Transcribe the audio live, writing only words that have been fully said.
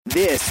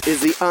This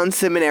is the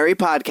Unseminary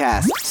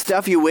Podcast.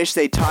 Stuff you wish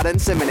they taught in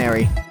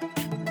seminary.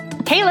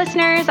 Hey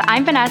listeners,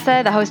 I'm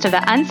Vanessa, the host of the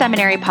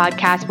Unseminary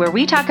Podcast, where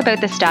we talk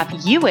about the stuff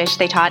you wish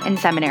they taught in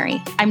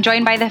seminary. I'm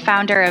joined by the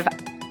founder of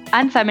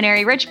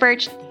Unseminary, Rich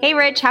Birch. Hey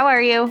Rich, how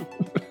are you?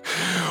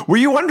 Were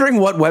you wondering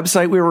what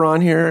website we were on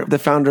here? The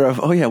founder of,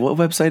 what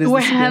website is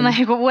this again?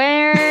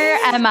 Where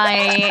am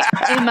I?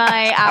 Am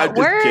I at I'm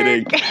work?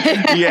 Just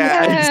kidding.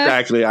 Yeah,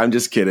 exactly. I'm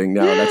just kidding.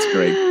 No, that's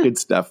great. Good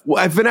stuff.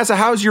 Well, Vanessa,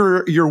 how's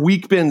your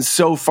week been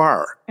so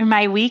far?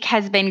 My week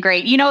has been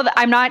great. You know,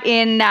 I'm not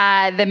in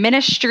the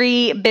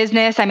ministry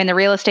business. I'm in the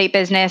real estate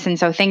business. And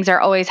so things are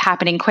always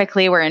happening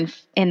quickly. We're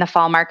in the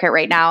fall market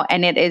right now.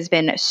 And it has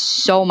been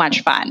so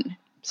much fun.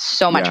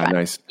 So much fun.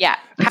 Nice. Yeah.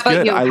 How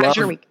about you? How's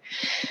your week?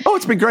 Oh,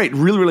 it's been great.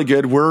 Really, really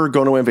good. We're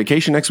going away on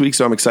vacation next week,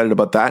 so I'm excited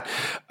about that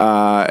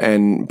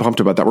and pumped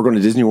about that. We're going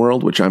to Disney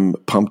World, which I'm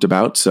pumped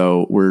about.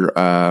 So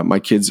my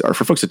kids are,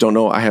 for folks that don't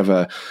know, I have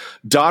a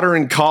daughter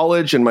in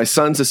college and my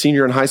son's a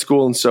senior in high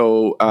school. And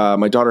so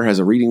my daughter has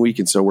a reading week.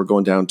 And so we're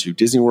going down to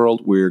Disney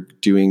World. We're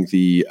doing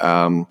the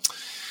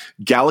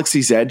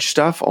Galaxy's Edge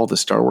stuff, all the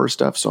Star Wars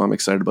stuff. So I'm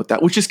excited about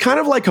that, which is kind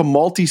of like a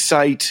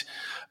multi-site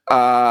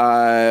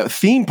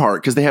theme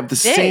park because they have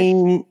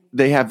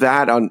they have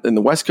that in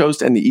the West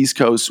Coast and the East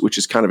Coast, which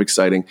is kind of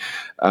exciting.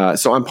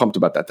 So I'm pumped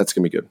about that. That's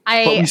going to be good.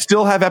 But we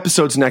still have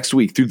episodes next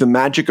week through the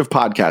magic of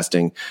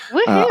podcasting.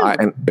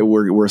 And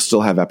we'll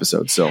still have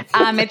episodes. So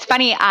it's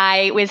funny.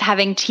 I was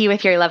having tea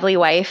with your lovely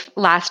wife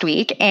last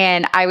week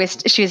and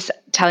she was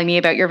telling me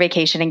about your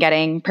vacation and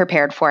getting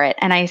prepared for it.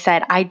 And I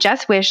said, I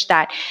just wish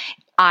that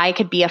I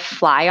could be a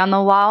fly on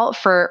the wall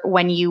for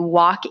when you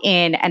walk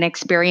in and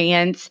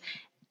experience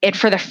it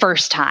for the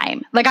first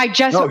time. Like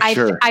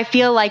I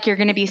feel like you're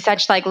going to be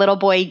such like little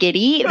boy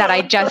giddy that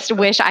I just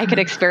wish I could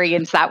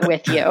experience that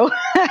with you.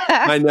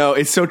 I know,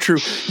 it's so true.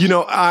 You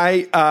know,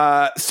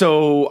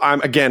 so I'm,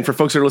 again, for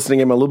folks that are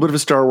listening, I'm a little bit of a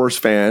Star Wars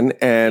fan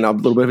and a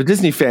little bit of a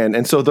Disney fan.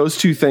 And so those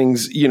two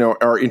things, you know,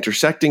 are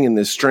intersecting in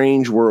this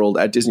strange world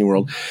at Disney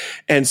World.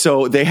 And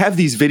so they have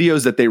these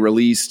videos that they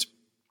released.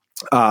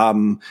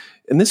 And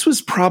this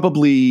was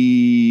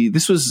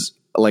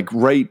like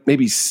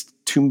maybe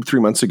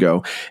 2-3 months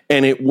ago.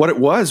 And what it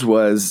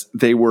was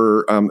they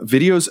were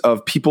videos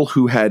of people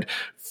who had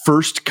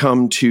first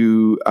come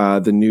to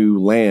the new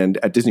land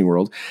at Disney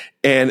World.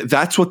 And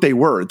that's what they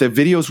were. The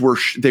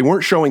videos they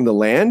weren't showing the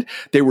land.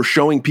 They were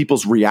showing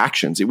people's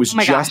reactions. It was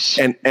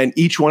and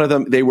each one of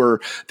them,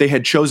 they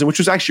had chosen, which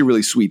was actually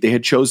really sweet. They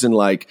had chosen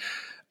like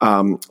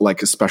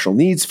a special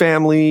needs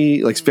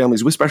family, like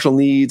families with special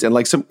needs, and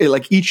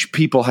like each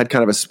people had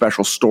kind of a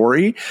special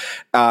story,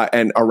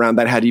 and around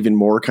that had even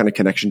more kind of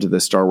connection to the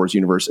Star Wars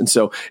universe. And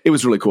so it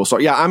was really cool. So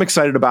yeah, I'm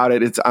excited about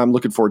it. I'm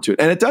looking forward to it.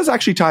 And it does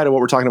actually tie to what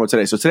we're talking about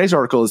today. So today's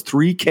article is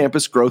 3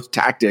 campus growth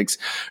tactics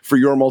for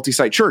your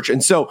multi-site church.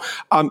 And so,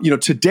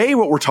 today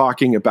what we're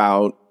talking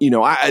about,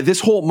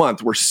 this whole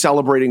month we're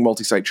celebrating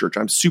multi-site church.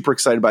 I'm super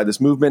excited by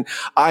this movement.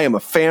 I am a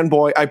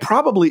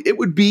fanboy. It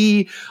would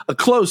be a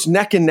close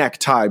neck and neck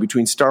tie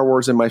between Star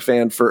Wars and my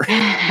fan for,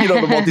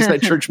 the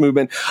multi-site church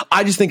movement.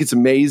 I just think it's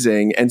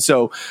amazing. And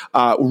so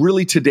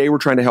really today we're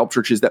trying to help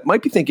churches that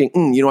might be thinking,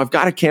 I've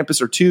got a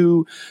campus or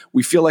two.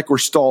 We feel like we're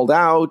stalled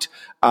out.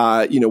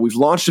 We've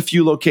launched a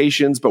few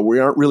locations, but we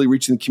aren't really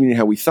reaching the community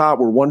how we thought.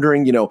 We're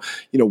wondering,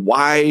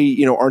 why,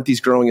 aren't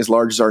these growing as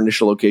large as our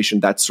initial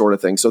location, that sort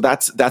of thing. So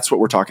that's what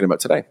we're talking about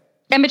today.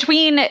 And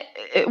between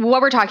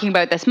what we're talking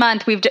about this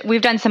month,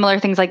 we've done similar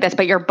things like this,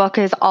 but your book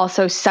is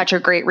also such a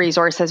great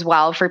resource as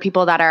well for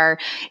people that are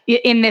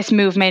in this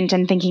movement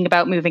and thinking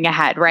about moving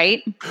ahead,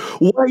 right?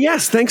 Well,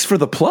 yes. Thanks for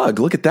the plug.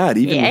 Look at that.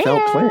 Even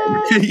without plan.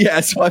 Yeah.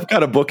 So I've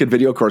got a book and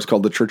video course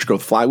called the Church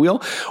Growth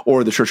Flywheel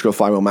or the Church Growth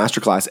Flywheel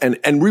Masterclass.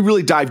 And we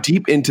really dive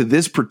deep into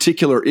this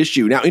particular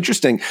issue. Now,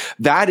 interesting,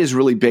 that is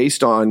really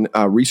based on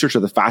research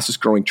of the fastest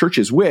growing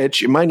churches,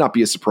 which it might not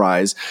be a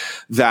surprise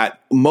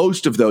that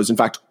most of those, in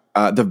fact,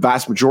 the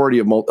vast majority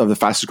of the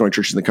fastest growing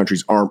churches in the country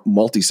are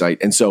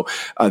multi-site. And so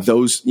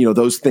those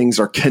things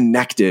are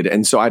connected.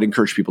 And so I'd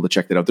encourage people to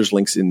check that out. There's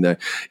links in the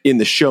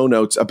show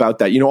notes about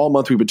that. All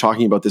month we've been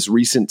talking about this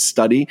recent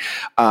study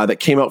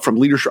that came out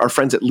from our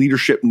friends at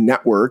Leadership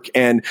Network.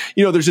 And,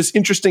 there's this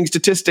interesting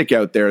statistic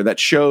out there that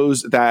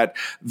shows that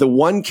the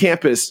one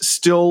campus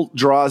still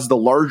draws the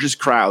largest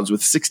crowds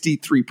with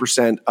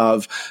 63%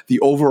 of the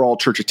overall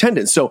church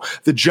attendance. So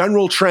the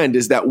general trend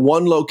is that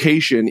one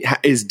location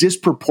is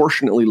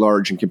disproportionately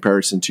large in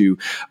comparison to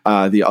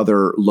the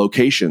other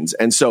locations.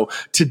 And so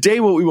today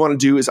what we want to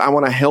do is I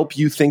want to help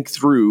you think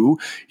through,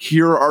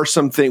 here are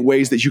some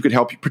ways that you could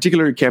help,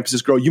 particularly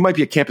campuses grow. You might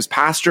be a campus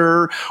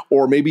pastor,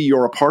 or maybe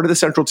you're a part of the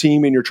central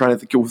team and you're trying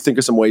to think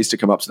of some ways to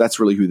come up. So that's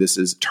really who this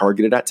is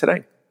targeted at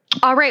today.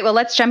 All right, well,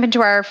 let's jump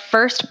into our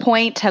first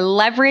point to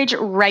leverage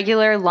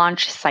regular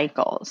launch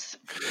cycles.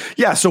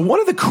 Yeah. So one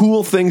of the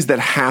cool things that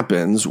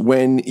happens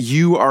when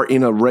you are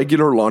in a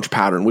regular launch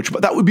pattern, which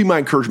that would be my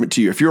encouragement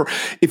to you.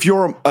 If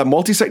you're a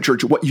multi-site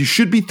church, what you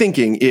should be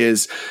thinking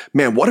is,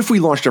 man, what if we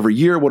launched every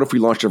year? What if we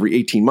launched every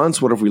 18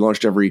 months? What if we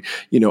launched every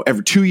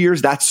 2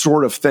 years? That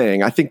sort of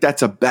thing. I think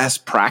that's a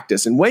best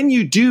practice. And when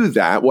you do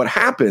that, what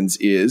happens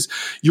is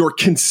you're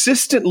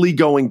consistently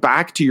going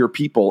back to your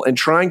people and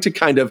trying to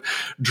kind of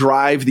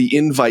drive the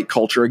invite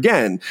culture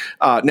again.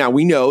 Now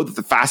we know that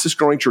the fastest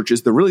growing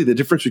churches, the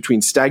difference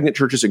between stagnant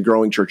churches and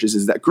growing churches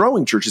is that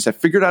growing churches have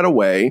figured out a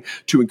way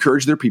to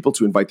encourage their people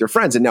to invite their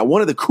friends. And now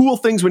one of the cool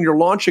things when you're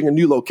launching a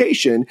new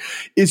location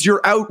is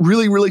you're out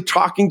really, really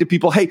talking to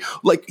people. Hey,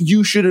 like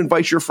you should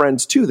invite your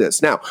friends to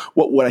this. Now,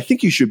 what I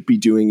think you should be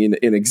doing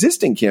in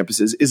existing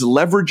campuses is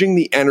leveraging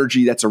the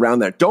energy that's around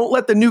that. Don't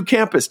let the new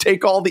campus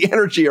take all the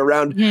energy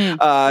around,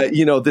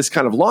 this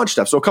kind of launch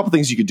stuff. So a couple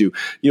things you could do.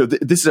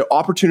 This is an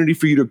opportunity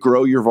for you to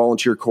grow your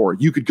volunteer core.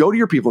 You could go to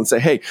your people and say,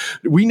 hey,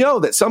 we know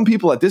that some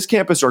people at this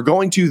campus are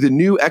going to the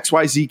new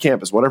XYZ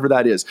campus, whatever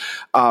that is.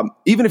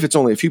 Even if it's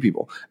only a few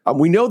people,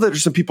 we know that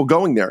there's some people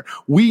going there.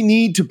 We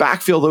need to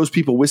backfill those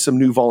people with some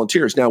new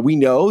volunteers. Now, we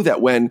know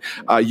that when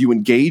you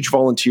engage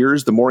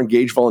volunteers, the more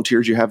engaged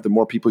volunteers you have, the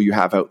more people you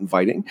have out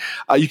inviting.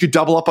 You could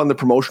double up on the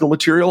promotional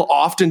material.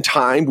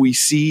 Oftentimes, we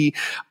see,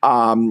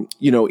 in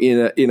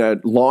a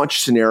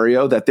launch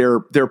scenario that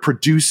they're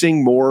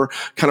producing more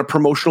kind of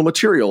promotional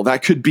material.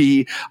 That could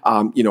be,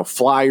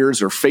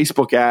 flyers or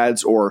Facebook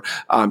ads or,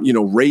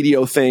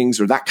 radio things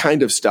or that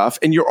kind of stuff.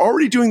 And you're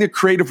already doing the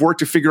creative work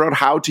to figure out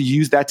how to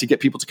use that to get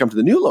people to come to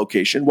the new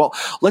location. Well,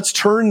 let's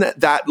turn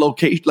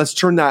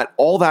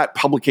all that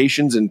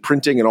publications and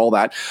printing and all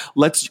that.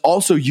 Let's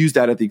also use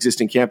that at the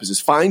existing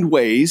campuses. Find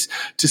ways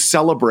to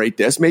celebrate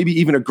this, maybe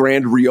even a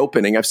grand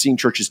reopening. I've seen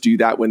churches do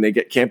that when they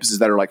get campuses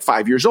that are like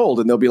 5 years old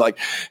and they'll be like,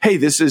 hey,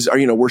 this is,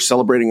 we're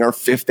celebrating our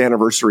 5th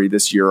anniversary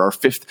this year, our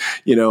 5th,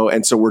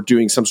 and so we're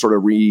doing some sort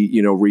of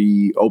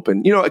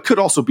reopen. It could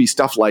also be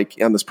stuff like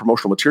on this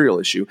promotional material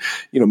issue,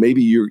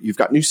 maybe you've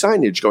got new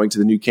signage going to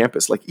the new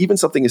campus. Like even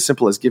something as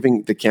simple as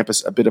giving the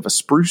campus a bit of a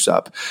spruce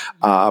up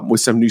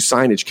with some new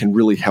signage can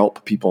really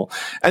help people.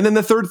 And then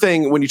the third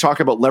thing, when you talk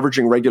about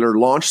leveraging regular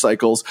launch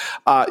cycles,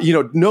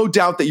 no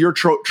doubt that your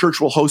church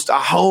will host a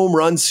home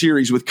run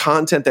series with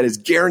content that is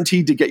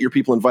guaranteed to get your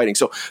people inviting.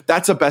 So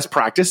that's a best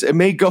practice. It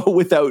may go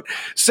without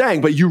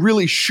saying, but you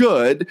really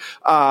should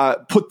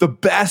put the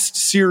best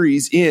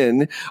series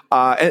in.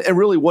 And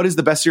really, what is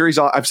the best series?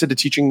 I've said to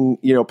teaching,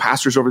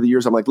 pastors over the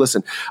years, I'm like,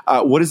 listen,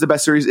 what is the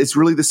best series? It's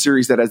really the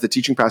series that as the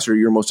teaching pastor,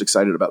 you're most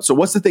excited about. So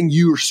what's the thing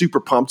you are super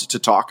pumped to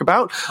talk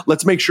about?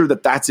 Let's make sure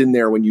that that's in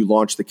there when you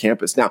launch the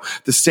campus. Now,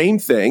 the same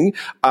thing,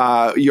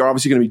 you're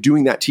obviously going to be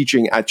doing that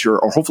teaching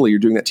or hopefully you're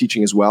doing that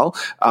teaching as well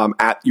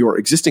at your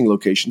existing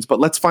locations, but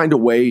let's find a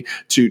way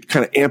to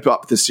kind of amp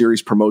up the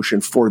series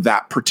promotion for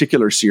that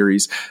particular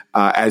series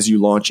as you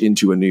launch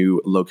into a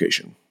new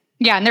location.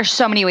 Yeah. And there's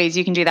so many ways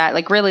you can do that,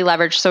 like really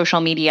leverage social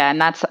media. And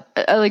that's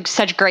like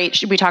such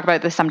great, we talk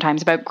about this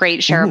sometimes about great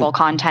shareable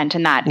content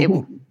and that it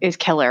is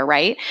killer,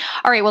 right?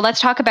 All right. Well,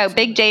 let's talk about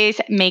big days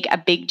make a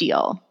big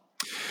deal.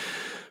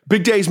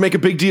 Big days make a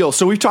big deal.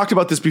 So we've talked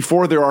about this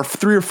before. There are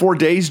 3 or 4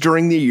 days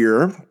during the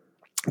year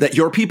that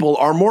your people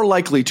are more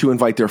likely to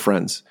invite their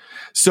friends.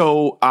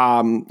 So,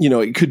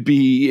 it could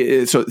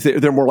be, so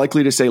they're more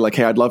likely to say like,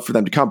 hey, I'd love for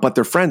them to come, but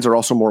their friends are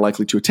also more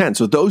likely to attend.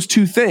 So those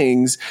two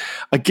things,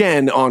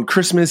 again, on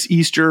Christmas,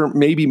 Easter,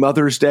 maybe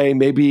Mother's Day,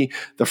 maybe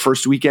the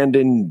first weekend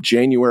in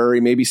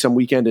January, maybe some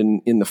weekend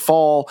in the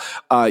fall,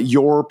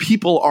 your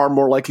people are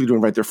more likely to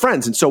invite their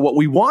friends. And so what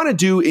we want to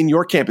do in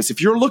your campus,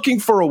 if you're looking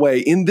for a way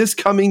in this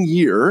coming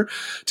year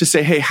to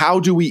say, hey, how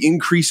do we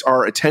increase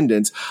our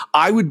attendance?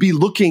 I would be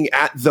looking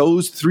at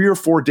those 3 or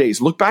 4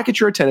 days. Look back at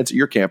your attendance at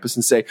your campus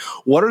and say,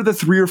 what are the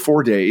 3 or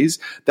 4 days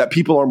that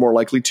people are more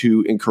likely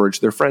to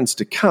encourage their friends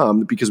to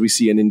come because we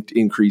see an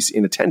increase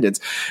in attendance?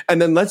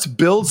 And then let's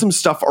build some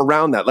stuff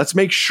around that. Let's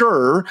make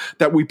sure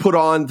that we put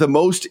on the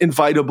most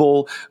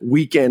invitable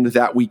weekend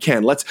that we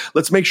can. Let's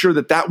make sure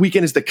that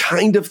weekend is the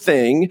kind of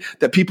thing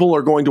that people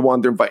are going to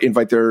want to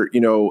invite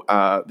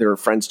their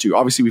friends to.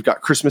 Obviously, we've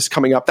got Christmas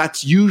coming up.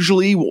 That's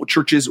usually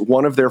churches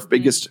one of their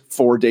biggest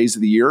 4 days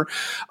of the year.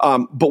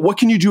 But what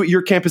can you do at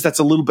your campus that's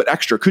a little bit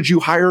extra? Could you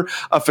hire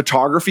a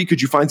photography?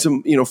 Could you find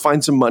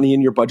some money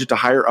in your budget to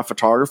hire a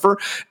photographer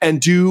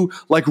and do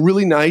like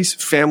really nice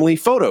family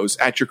photos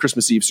at your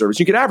Christmas Eve service?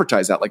 You could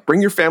advertise that, like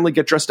bring your family,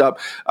 get dressed up,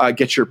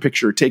 get your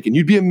picture taken.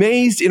 You'd be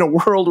amazed in a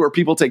world where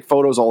people take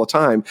photos all the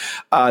time,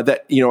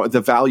 that,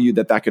 the value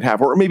that could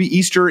have. Or maybe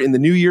Easter in the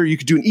new year, you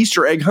could do an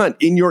Easter egg hunt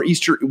in your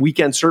Easter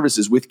weekend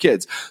services with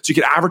kids. So you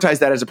could advertise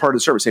that as a part of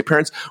the service. Hey,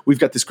 parents, we've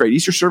got this great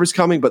Easter service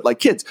coming, but like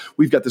kids,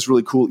 we've got this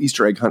really cool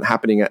Easter egg hunt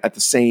happening at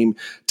the same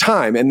time.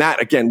 time. And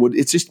that, again,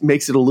 it just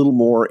makes it a little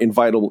more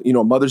invitable.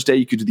 Mother's Day,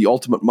 you could do the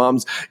ultimate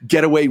mom's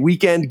getaway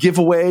weekend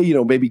giveaway,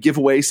 maybe give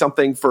away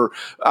something for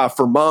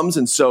moms.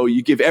 And so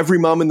you give every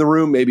mom in the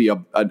room maybe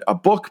a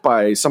book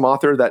by some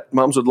author that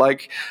moms would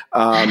like.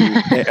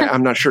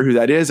 I'm not sure who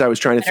that is. I was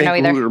trying to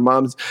think who are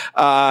moms.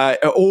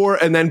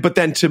 But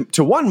then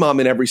to one mom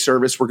in every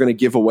service, we're going to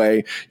give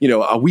away,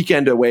 a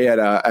weekend away at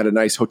a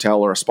nice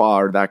hotel or a spa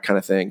or that kind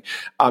of thing.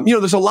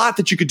 There's a lot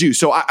that you could do.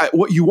 So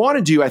what you want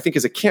to do, I think,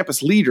 as a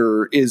campus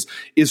leader is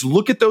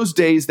look at those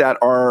days that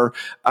are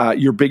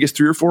your biggest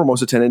 3 or 4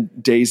 most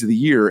attended days of the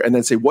year, and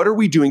then say, what are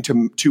we doing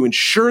to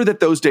ensure that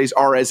those days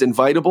are as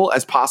invitable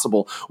as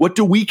possible? What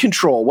do we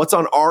control? What's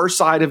on our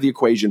side of the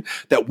equation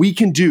that we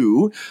can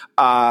do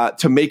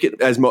to make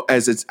it as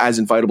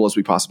invitable as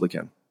we possibly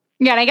can?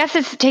 Yeah, and I guess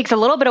this takes a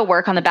little bit of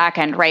work on the back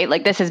end, right?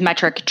 Like this is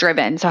metric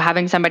driven. So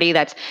having somebody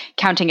that's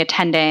counting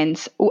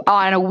attendance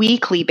on a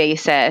weekly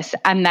basis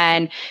and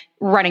then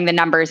running the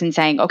numbers and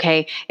saying,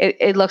 okay,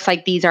 it looks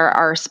like these are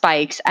our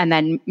spikes, and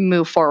then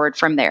move forward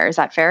from there. Is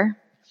that fair?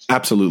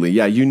 Absolutely.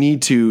 Yeah. You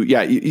need to,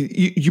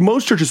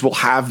 most churches will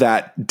have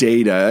that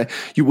data.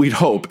 We'd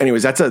hope.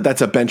 Anyways, that's a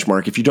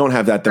benchmark. If you don't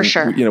have that, then,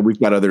 sure, we've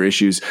got other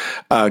issues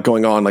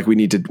going on. Like we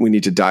need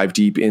to dive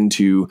deep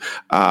into,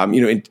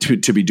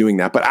 to be doing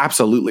that. But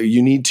absolutely,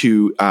 you need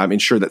to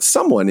ensure that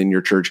someone in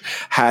your church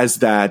has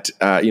that,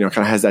 kind of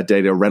has that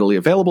data readily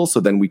available. So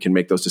then we can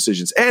make those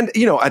decisions. And,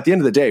 at the end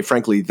of the day,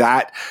 frankly,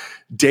 that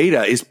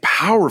data is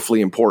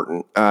powerfully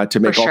important to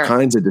make all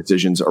kinds of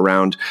decisions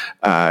around,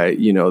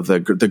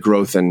 the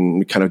growth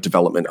and kind of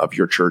development of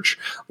your church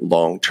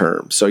long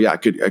term. So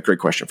a great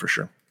question for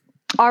sure.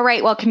 All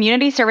right. Well,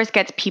 community service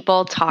gets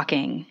people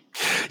talking.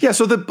 Yeah,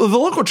 so the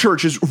local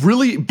church is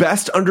really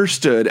best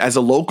understood as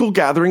a local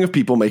gathering of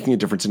people making a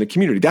difference in a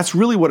community. That's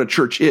really what a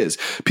church is.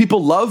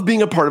 People love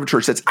being a part of a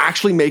church that's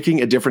actually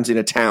making a difference in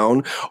a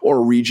town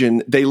or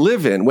region they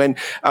live in. When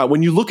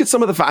you look at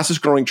some of the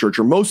fastest growing church,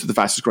 or most of the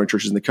fastest growing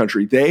churches in the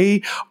country,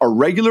 they are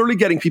regularly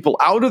getting people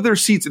out of their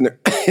seats in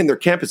their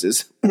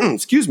campuses,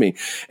 excuse me,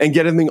 and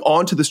getting them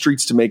onto the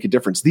streets to make a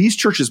difference. These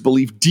churches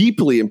believe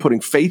deeply in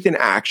putting faith in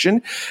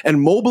action and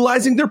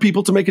mobilizing their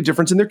people to make a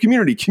difference in their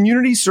community.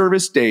 Community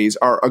service days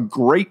are a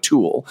great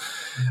tool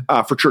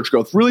for church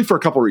growth, really for a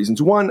couple of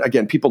reasons. One,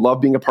 again, people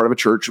love being a part of a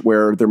church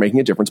where they're making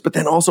a difference, but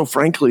then also,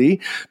 frankly,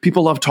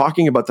 people love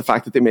talking about the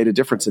fact that they made a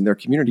difference in their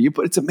community.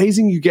 But it's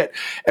amazing. You get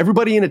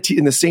everybody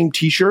in the same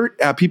t-shirt.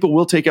 People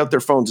will take out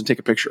their phones and take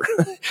a picture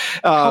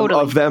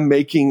of them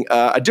making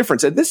a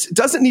difference. And this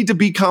doesn't need to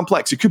be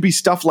complex. It could be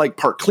stuff like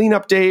park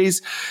cleanup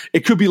days.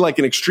 It could be like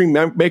an extreme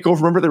makeover.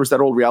 Remember, there was that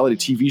old reality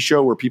TV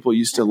show where people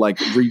used to like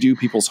redo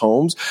people's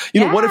homes.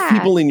 What if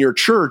people in your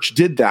church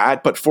did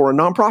that, but for a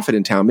nonprofit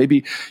in town,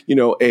 maybe,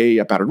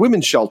 a battered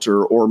women's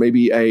shelter, or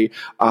maybe a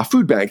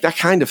food bank, that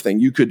kind of thing.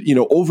 You could,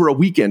 over a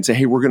weekend say,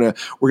 hey, we're going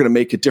to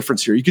make a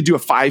difference here. You could do a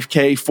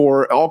 5K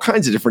for all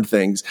kinds of different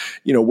things,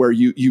 where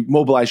you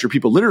mobilize your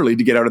people literally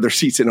to get out of their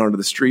seats and onto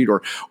the street.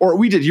 Or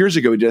we did years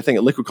ago, we did a thing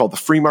at Liquid called the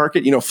free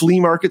market.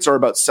 Flea markets are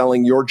about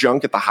selling your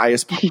junk at the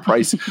highest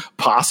price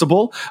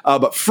possible.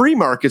 But free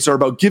markets are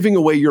about giving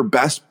away your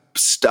best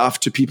stuff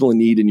to people in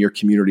need in your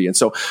community. And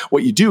so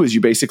what you do is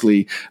you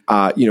basically,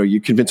 you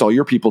convince all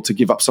your people to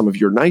give up some of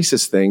your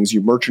nicest things,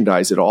 you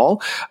merchandise it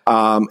all,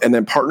 and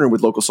then partner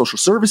with local social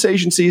service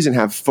agencies and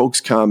have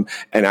folks come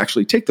and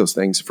actually take those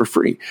things for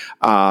free.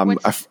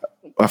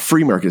 A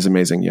free market is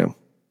amazing. Yeah.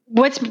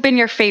 What's been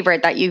your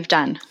favorite that you've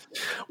done?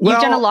 You've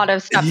done a lot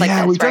of stuff like this,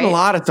 Yeah, we've done a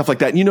lot of stuff like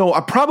that.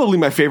 Probably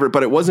my favorite,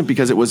 but it wasn't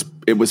because it was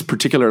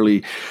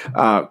particularly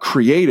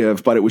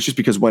creative, but it was just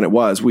because when it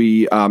was,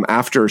 we,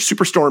 after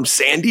Superstorm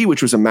Sandy,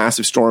 which was a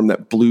massive storm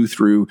that blew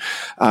through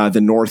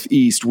the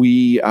Northeast,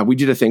 we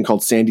did a thing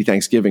called Sandy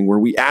Thanksgiving, where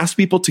we asked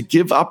people to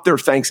give up their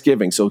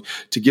Thanksgiving. So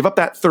to give up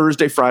that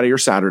Thursday, Friday, or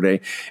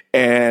Saturday,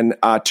 and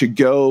to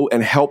go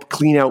and help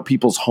clean out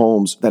people's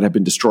homes that have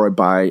been destroyed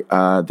by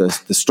the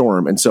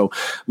storm. And so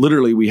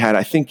literally we had,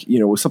 I think,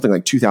 it was something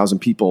like 2,000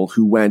 people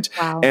who went.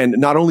 Wow. And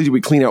not only did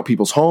we clean out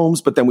people's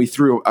homes, but then we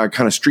threw a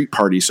kind of street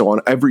party. So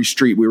on every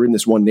street, we were in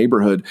this one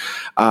neighborhood,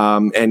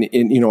 and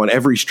on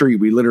every street,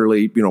 we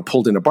literally,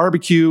 pulled in a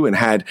barbecue and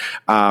had,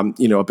 a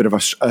bit of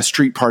a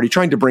street party,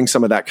 trying to bring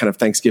some of that kind of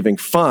Thanksgiving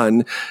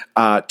fun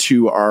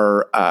to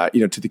our,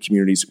 to the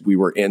communities we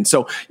were in.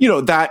 So,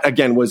 that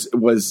again was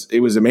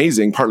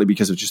amazing, partly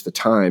because of just the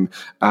time.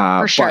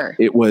 For sure.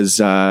 But it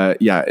was, I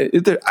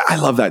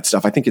love that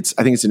stuff. I think it's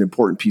an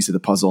important piece of the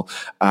puzzle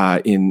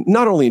in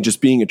not only in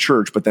just being a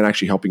church, but then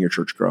actually helping your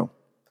church grow.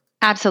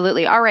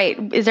 Absolutely. All right.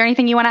 Is there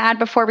anything you want to add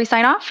before we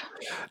sign off?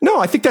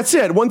 No, I think that's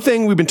it. One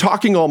thing we've been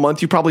talking all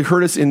month, you probably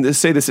heard us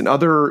say this in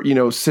other,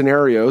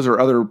 scenarios or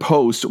other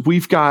posts.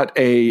 We've got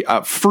a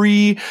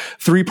free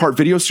 3-part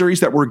video series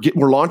that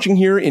we're launching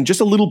here in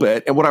just a little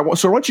bit. And what I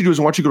want you to do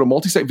is I want you to go to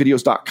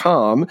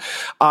multisitevideos.com.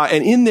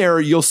 And in there,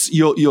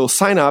 you'll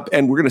sign up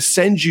and we're going to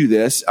send you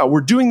this.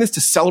 We're doing this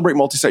to celebrate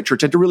Multisite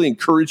Church and to really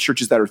encourage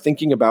churches that are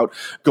thinking about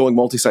going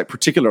multi-site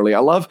particularly. I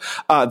love,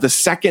 the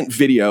second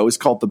video is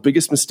called The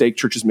Biggest Mistake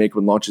Churches Make make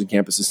when launching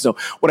campuses. So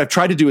what I've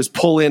tried to do is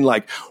pull in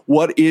like,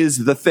 what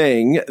is the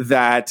thing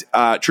that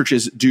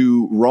churches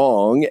do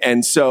wrong?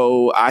 And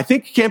so I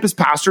think campus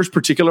pastors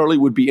particularly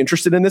would be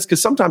interested in this,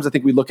 because sometimes I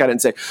think we look at it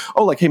and say,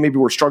 oh, like, hey, maybe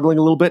we're struggling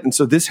a little bit. And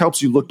so this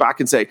helps you look back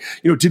and say,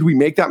 did we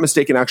make that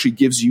mistake, and actually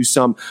gives you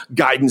some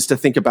guidance to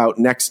think about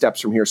next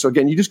steps from here. So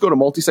again, you just go to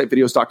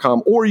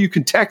multisitevideos.com, or you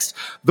can text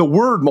the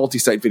word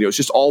multisite videos,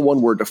 just all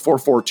one word, to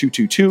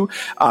 44222.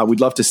 We'd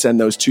love to send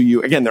those to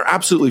you. Again, they're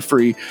absolutely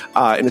free,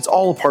 and it's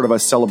all a part of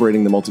us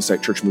celebrating the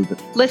multisite church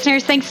movement.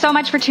 Listeners, thanks so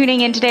much for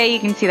tuning in today. You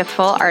can see the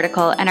full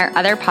article and our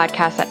other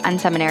podcasts at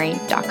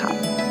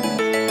unseminary.com.